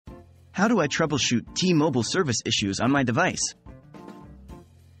How do I troubleshoot T-Mobile service issues on my device?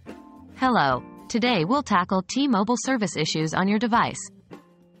 Hello. Today we'll tackle T-Mobile service issues on your device.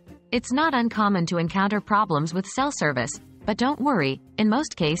 It's not uncommon to encounter problems with cell service, but don't worry, in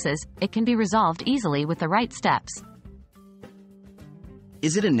most cases, it can be resolved easily with the right steps.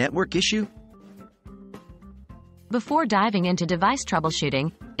 Is it a network issue? Before diving into device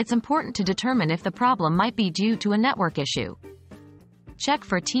troubleshooting, it's important to determine if the problem might be due to a network issue. Check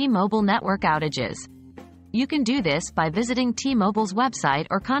for T-Mobile network outages. You can do this by visiting T-Mobile's website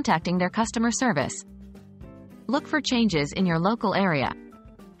or contacting their customer service. Look for changes in your local area.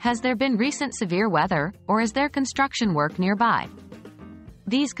 Has there been recent severe weather, or is there construction work nearby?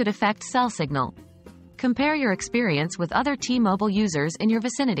 These could affect cell signal. Compare your experience with other T-Mobile users in your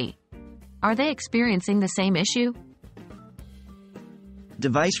vicinity. Are they experiencing the same issue?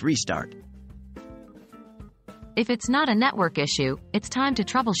 Device restart. If it's not a network issue, it's time to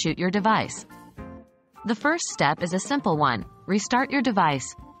troubleshoot your device. The first step is a simple one: restart your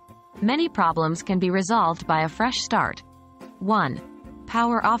device. Many problems can be resolved by a fresh start. 1.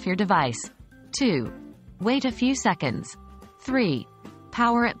 Power off your device. 2. Wait a few seconds. 3.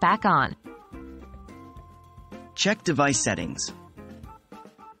 Power it back on. Check device settings.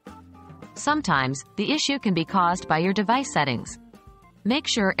 Sometimes, the issue can be caused by your device settings. Make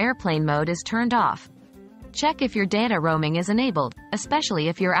sure airplane mode is turned off. Check if your data roaming is enabled, especially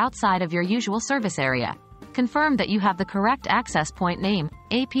if you're outside of your usual service area. Confirm that you have the correct access point name,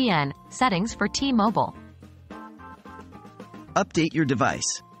 APN, settings for T-Mobile. Update your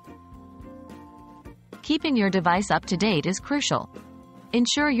device. Keeping your device up to date is crucial.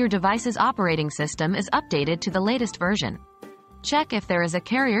 Ensure your device's operating system is updated to the latest version. Check if there is a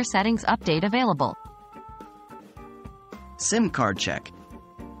carrier settings update available. SIM card check.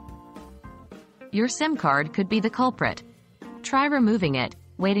 Your SIM card could be the culprit. Try removing it,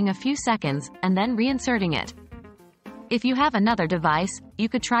 waiting a few seconds, and then reinserting it. If you have another device, you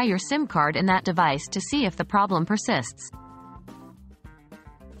could try your SIM card in that device to see if the problem persists.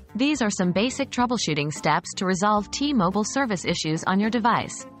 These are some basic troubleshooting steps to resolve T-Mobile service issues on your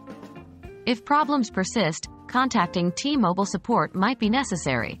device. If problems persist, contacting T-Mobile support might be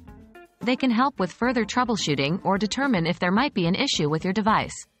necessary. They can help with further troubleshooting or determine if there might be an issue with your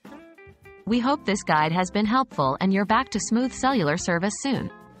device. We hope this guide has been helpful and you're back to smooth cellular service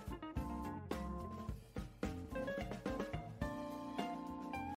soon.